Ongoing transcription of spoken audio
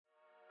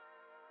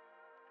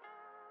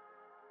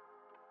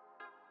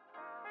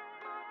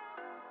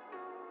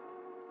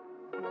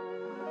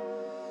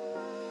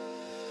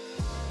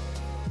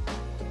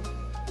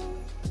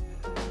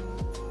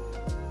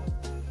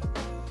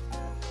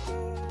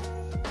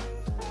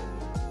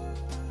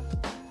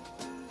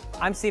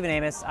I'm Stephen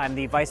Amos. I'm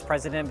the Vice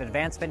President of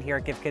Advancement here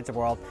at Give Kids a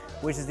World,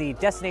 which is the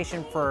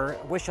destination for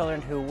wish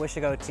children who wish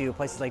to go to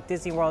places like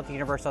Disney World,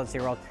 Universal, and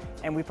SeaWorld,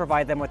 and we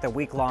provide them with a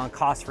week-long,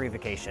 cost-free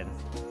vacation.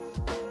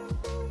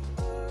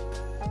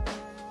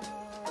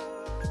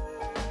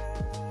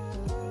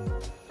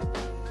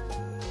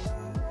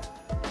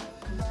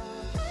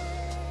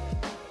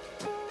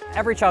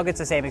 Every child gets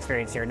the same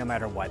experience here, no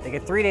matter what. They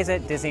get 3 days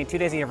at Disney, 2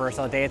 days at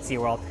Universal, a day at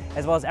SeaWorld,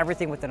 as well as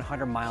everything within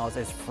 100 miles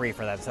is free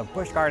for them. So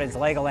Busch Gardens,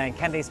 Legoland,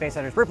 Kennedy Space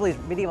Center, Ripley's,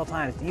 Medieval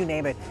Times, you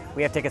name it,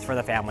 we have tickets for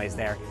the families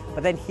there.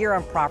 But then here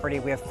on property,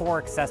 we have 4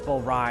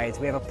 accessible rides.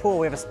 We have a pool,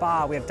 we have a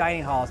spa, we have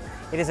dining halls.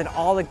 It is an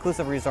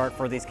all-inclusive resort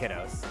for these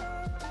kiddos.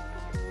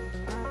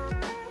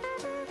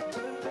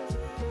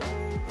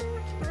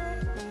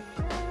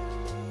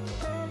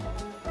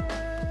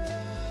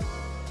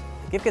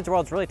 Give Kids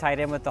World is really tied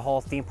in with the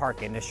whole theme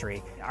park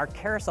industry. Our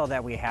carousel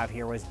that we have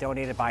here was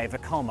donated by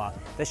Vekoma.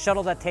 The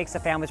shuttle that takes the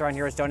families around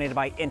here is donated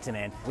by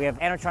Intamin. We have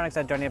animatronics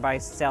that are donated by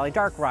Sally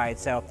Dark Ride.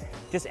 So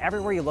just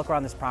everywhere you look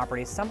around this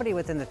property, somebody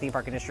within the theme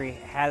park industry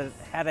had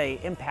an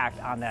impact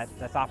on that,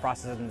 the thought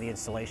process and the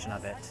installation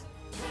of it.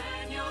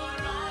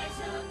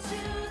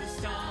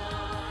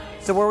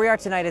 So where we are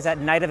tonight is at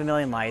Night of a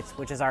Million Lights,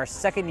 which is our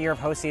second year of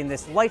hosting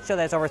this light show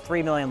that's over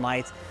 3 million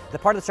lights. The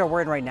part of the show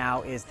we're in right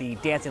now is the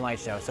Dancing Light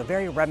Show, so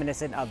very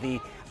reminiscent of the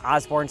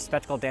Osborne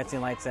Spectacle Dancing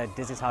Lights at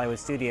Disney's Hollywood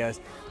Studios.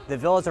 The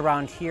villas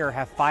around here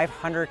have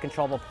 500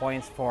 controllable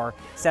points for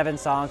 7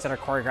 songs that are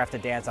choreographed to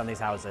dance on these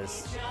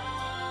houses.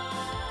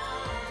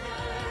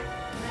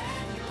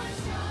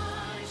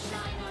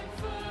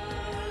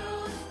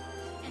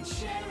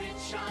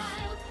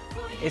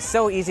 It's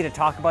so easy to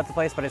talk about the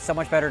place, but it's so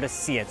much better to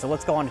see it. So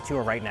let's go on a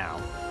tour right now.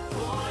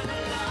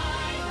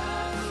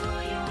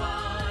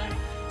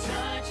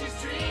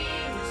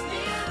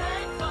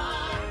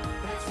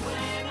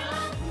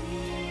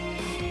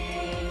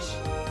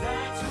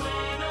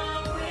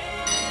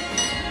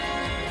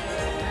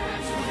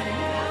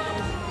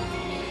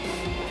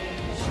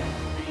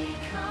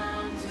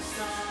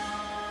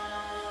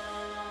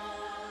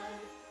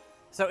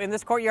 So in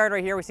this courtyard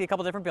right here, we see a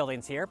couple different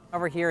buildings here.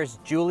 Over here is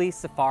Julie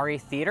Safari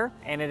Theater,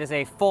 and it is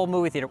a full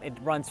movie theater. It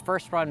runs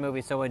first run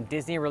movies, so when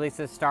Disney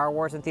releases Star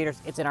Wars in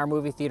theaters, it's in our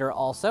movie theater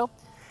also.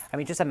 I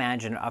mean, just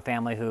imagine a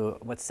family who,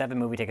 what 7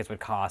 movie tickets would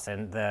cost,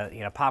 and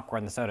the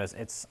popcorn, the sodas,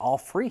 it's all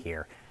free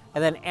here.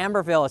 And then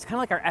Amberville is kind of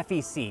like our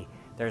FEC.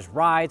 There's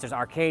rides, there's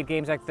arcade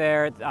games back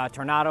there.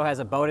 Tornado has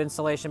a boat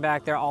installation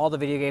back there. All the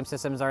video game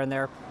systems are in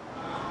there.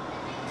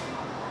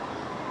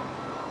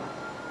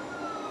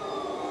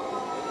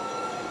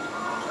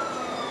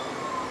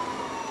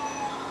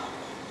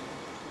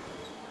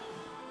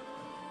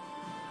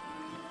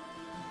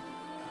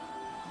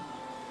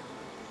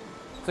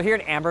 So here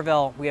at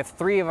Amberville, we have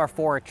 3 of our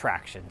 4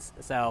 attractions.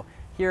 So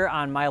here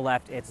on my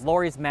left, it's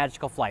Lori's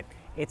Magical Flight.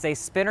 It's a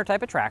spinner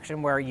type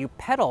attraction where you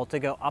pedal to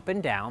go up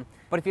and down,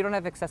 but if you don't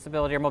have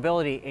accessibility or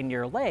mobility in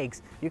your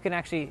legs, you can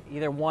actually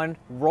either one,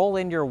 roll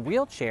in your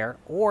wheelchair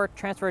or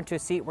transfer into a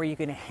seat where you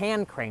can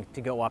hand crank to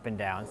go up and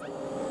down.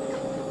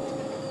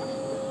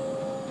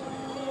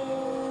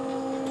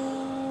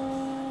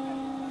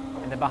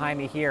 And then behind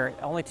me here,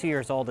 only 2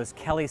 years old, is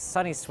Kelly's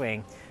Sunny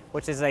Swing,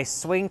 which is a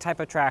swing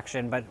type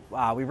attraction, but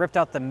we ripped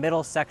out the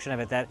middle section of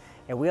it that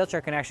a wheelchair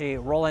can actually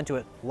roll into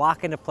it,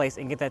 lock into place,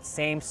 and get that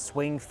same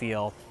swing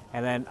feel.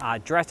 And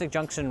then Jurassic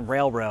Junction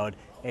Railroad,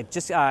 it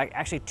just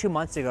actually 2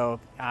 months ago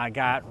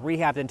got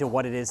rehabbed into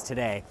what it is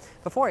today.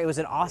 Before, it was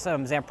an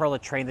awesome Zamperla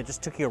train that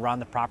just took you around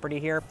the property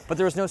here, but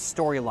there was no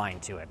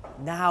storyline to it.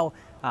 Now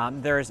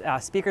there's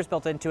speakers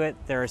built into it,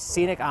 there's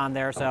scenic on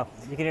there, so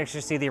you can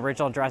actually see the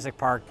original Jurassic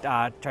Park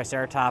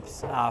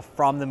Triceratops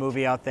from the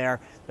movie out there.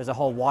 There's a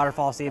whole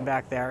waterfall scene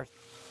back there.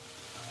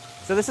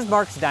 So this is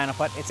Mark's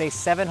Dynafoot. It's a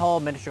 7-hole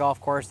miniature golf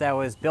course that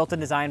was built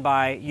and designed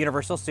by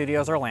Universal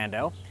Studios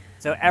Orlando.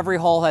 So every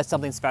hole has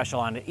something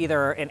special on it,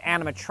 either an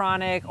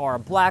animatronic or a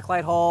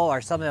blacklight hole or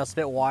something that'll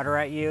spit water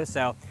at you.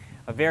 So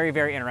very,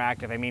 very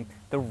interactive. I mean,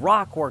 the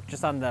rock work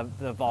just on the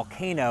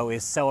volcano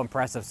is so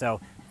impressive.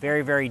 So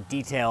very, very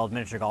detailed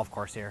miniature golf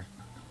course here.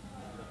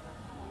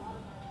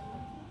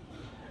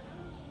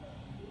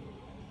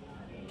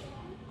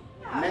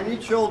 Many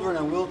children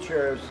in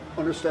wheelchairs,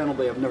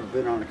 understandably, have never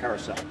been on a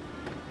carousel.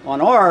 On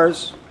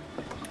ours,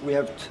 we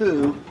have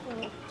 2,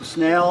 the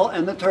snail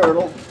and the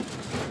turtle,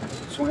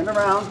 swinging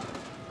around.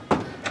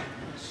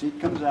 Seat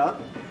comes out,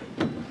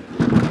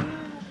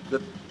 the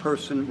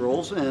person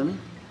rolls in,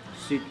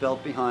 seat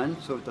belt behind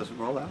so it doesn't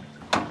roll out,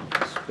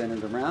 spin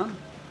it around,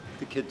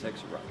 the kid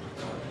takes a ride.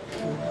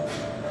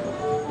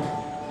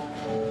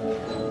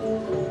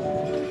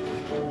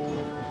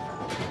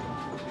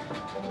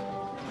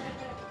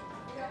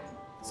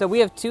 So we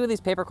have 2 of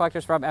these paper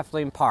collectors from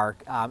Efteling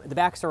Park. The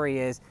backstory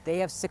is they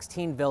have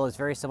 16 villas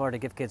very similar to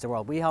Give Kids a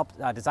World. We helped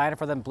design it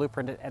for them,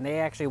 blueprint it, and they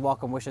actually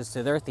welcome wishes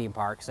to their theme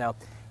park. So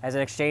as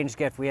an exchange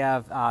gift, we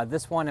have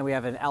this one, and we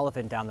have an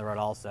elephant down the road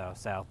also.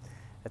 So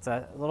it's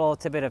a little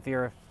tidbit if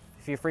you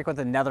frequent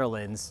the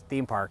Netherlands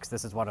theme parks,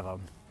 this is one of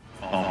them.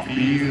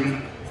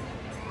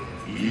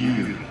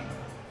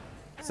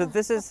 So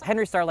this is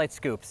Henry Starlight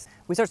Scoops.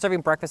 We start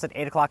serving breakfast at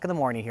 8 o'clock in the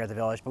morning here at the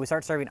village, but we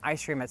start serving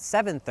ice cream at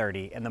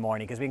 7:30 in the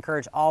morning because we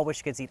encourage all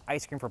Wish kids to eat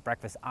ice cream for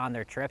breakfast on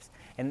their trips.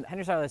 And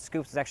Henry Starlight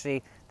Scoops is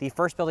actually the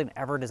first building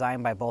ever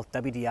designed by both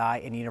WDI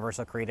and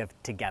Universal Creative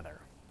together.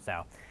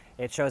 So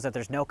it shows that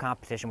there's no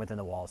competition within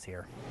the walls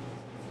here.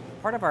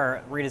 Part of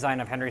our redesign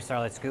of Henry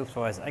Starlight Scoops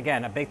was,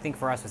 again, a big thing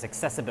for us was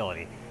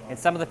accessibility. And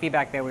some of the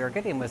feedback that we were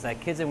getting was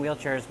that kids in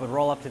wheelchairs would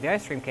roll up to the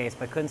ice cream case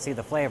but couldn't see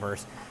the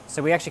flavors.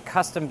 So we actually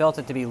custom built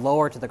it to be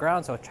lower to the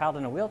ground so a child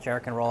in a wheelchair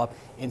can roll up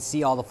and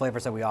see all the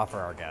flavors that we offer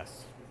our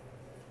guests.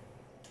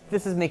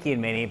 This is Mickey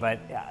and Minnie, but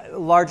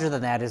larger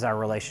than that is our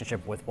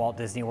relationship with Walt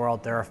Disney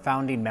World. They're a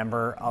founding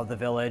member of the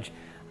village.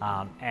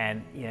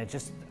 And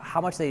just how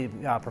much they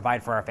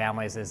provide for our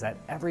families is that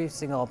every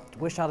single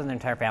Wish child in their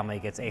entire family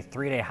gets a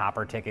 3-day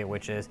hopper ticket,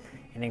 which is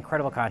an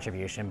incredible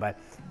contribution. But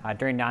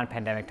during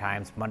non-pandemic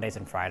times, Mondays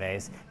and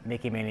Fridays,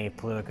 Mickey, Minnie,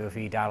 Pluto,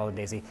 Goofy, Donald, and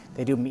Daisy,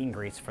 they do meet and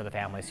greets for the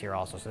families here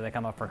also. So they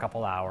come up for a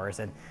couple hours,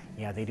 and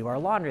they do our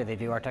laundry, they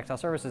do our textile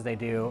services, they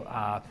do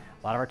a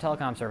lot of our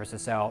telecom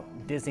services. So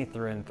Disney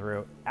through and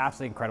through,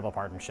 absolutely incredible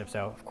partnership.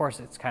 So of course,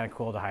 it's kind of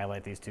cool to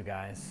highlight these two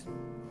guys.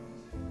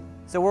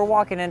 So we're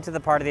walking into the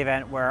part of the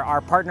event where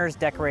our partners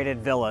decorated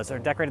villas or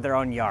decorated their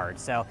own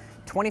yards. So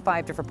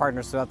 25 different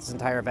partners throughout this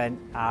entire event.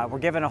 We're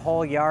given a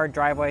whole yard,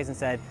 driveways, and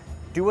said,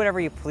 do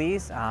whatever you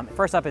please.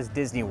 First up is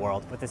Disney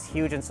World with this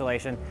huge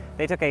installation.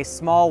 They took a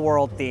Small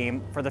World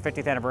theme for the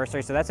 50th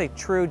anniversary. So that's a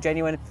true,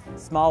 genuine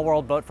Small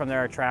World boat from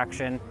their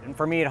attraction. And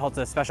for me, it holds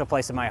a special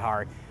place in my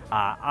heart.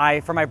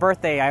 For my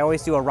birthday, I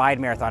always do a ride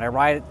marathon. I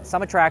ride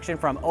some attraction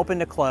from open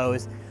to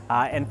close.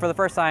 And for the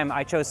first time,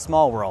 I chose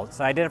Small World.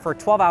 So I did it for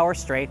 12 hours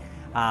straight.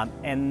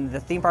 And the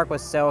theme park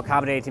was so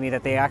accommodating to me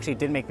that they actually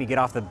didn't make me get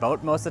off the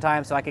boat most of the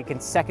time, so I could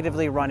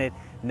consecutively run it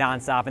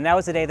nonstop. And that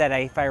was the day that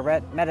if I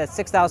met a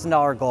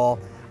 $6,000 goal,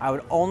 I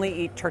would only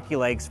eat turkey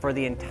legs for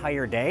the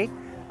entire day.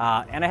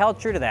 And I held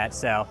true to that,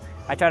 so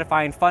I try to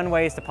find fun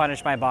ways to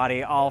punish my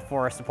body, all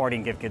for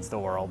supporting Give Kids the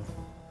World.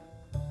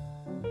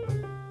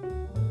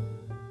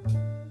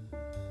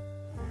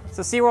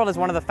 So SeaWorld is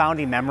one of the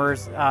founding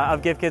members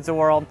of Give Kids the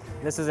World.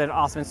 This is an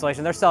awesome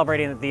installation. They're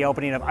celebrating the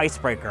opening of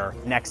Icebreaker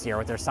next year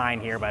with their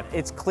sign here, but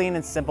it's clean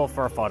and simple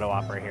for a photo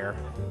op right here.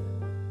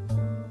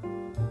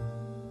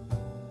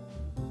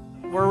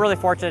 We're really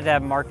fortunate to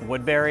have Mark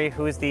Woodbury,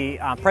 who is the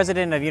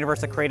president of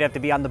Universal Creative, to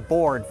be on the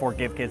board for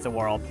Give Kids the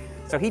World.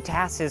 So he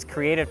tasked his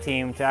creative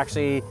team to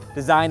actually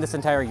design this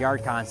entire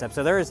yard concept.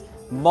 So there's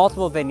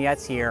multiple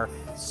vignettes here,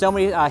 so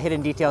many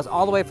hidden details,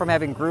 all the way from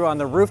having Gru on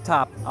the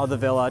rooftop of the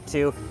villa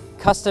to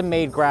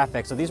custom-made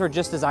graphics. So these were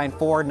just designed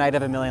for Night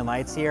of a Million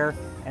Lights here,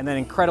 and then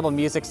incredible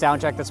music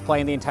soundtrack that's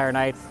playing the entire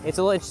night. It's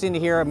a little interesting to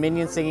hear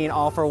Minions singing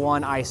All for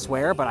One, I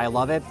Swear, but I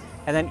love it.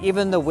 And then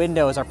even the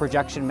windows are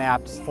projection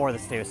maps for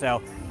this too. So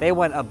they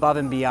went above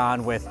and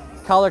beyond with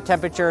color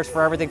temperatures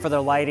for everything, for their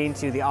lighting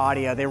to the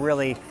audio. They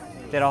really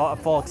did a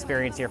full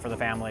experience here for the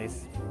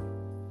families.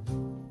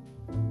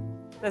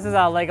 This is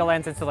a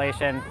Legoland's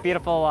installation.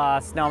 Beautiful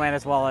snowman,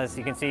 as well as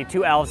you can see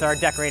 2 elves are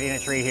decorating a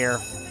tree here.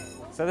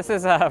 So this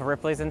is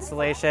Ripley's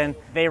installation.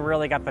 They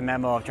really got the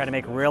memo of trying to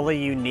make really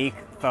unique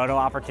photo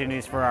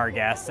opportunities for our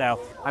guests. So,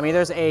 I mean,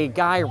 there's a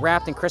guy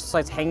wrapped in Christmas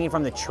lights hanging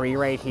from the tree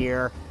right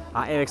here.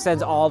 It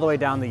extends all the way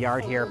down the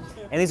yard here.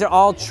 And these are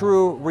all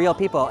true, real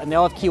people, and they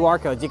all have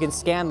QR codes. You can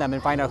scan them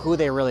and find out who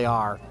they really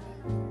are.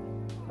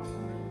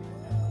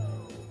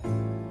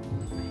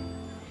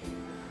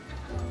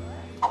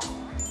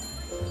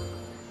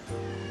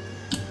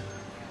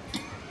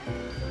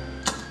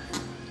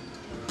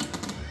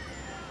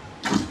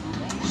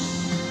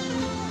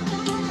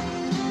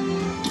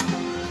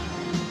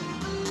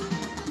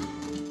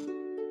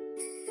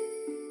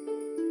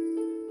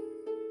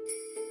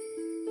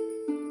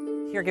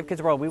 Here at Give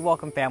Kids World, we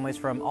welcome families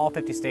from all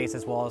 50 states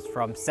as well as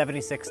from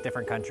 76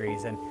 different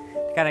countries. And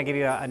to kind of give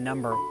you a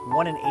number,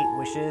 1 in 8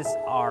 wishes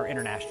are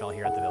international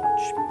here at the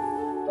village.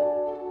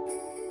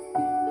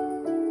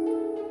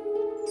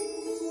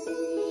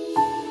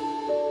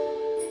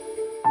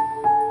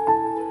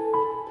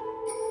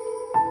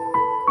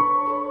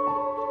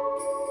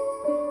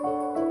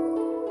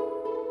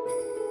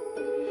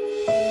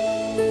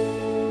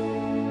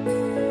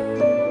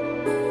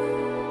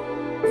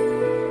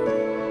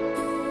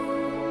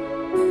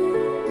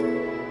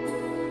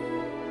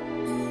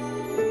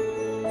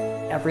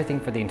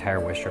 Everything for the entire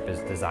wish trip is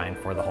designed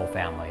for the whole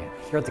family.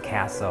 Here at the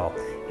castle,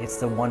 it's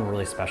the one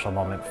really special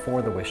moment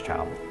for the wish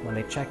child. When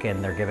they check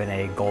in, they're given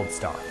a gold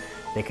star.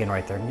 They can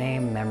write their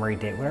name, memory,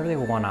 date, whatever they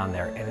want on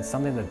there, and it's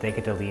something that they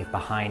get to leave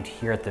behind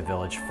here at the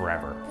village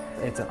forever.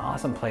 It's an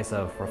awesome place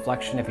of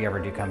reflection if you ever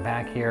do come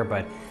back here,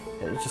 but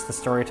it's just the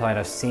storytelling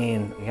of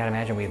seeing, you gotta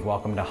imagine we've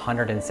welcomed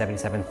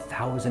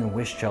 177,000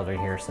 wish children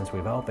here since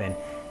we've opened,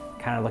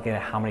 kind of looking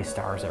at how many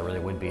stars there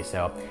really would be.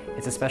 So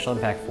it's a special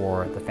impact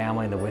for the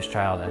family and the wish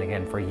child, and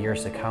again, for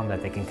years to come,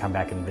 that they can come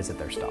back and visit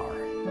their star.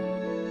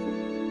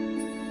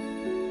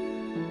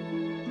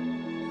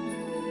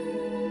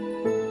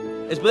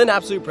 It's been an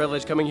absolute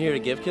privilege coming here to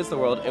Give Kids the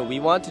World, and we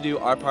want to do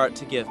our part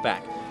to give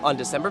back. On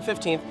December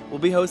 15th, we'll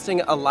be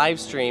hosting a live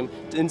stream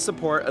in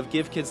support of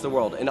Give Kids the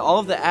World, and all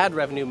of the ad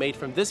revenue made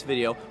from this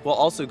video will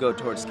also go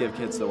towards Give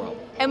Kids the World.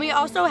 And we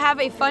also have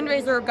a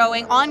fundraiser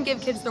going on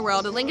Give Kids the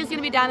World. The link is going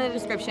to be down in the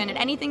description, and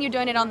anything you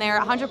donate on there,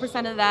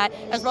 100% of that,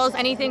 as well as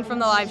anything from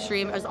the live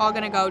stream, is all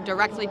going to go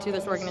directly to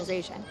this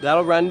organization.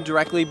 That'll run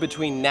directly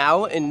between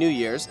now and New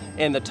Year's,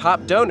 and the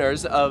top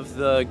donors of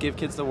the Give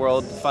Kids the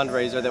World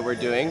fundraiser that we're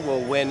doing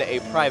will win a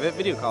private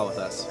video call with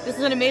us. This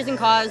is an amazing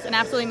cause, an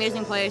absolutely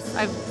amazing place.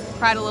 I've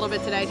cried a little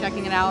bit today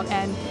checking it out,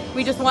 and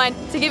we just want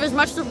to give as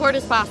much support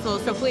as possible,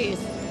 so please,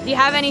 if you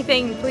have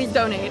anything, please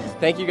donate.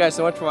 Thank you guys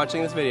so much for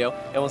watching this video,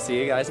 and we'll see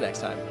you guys next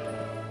time.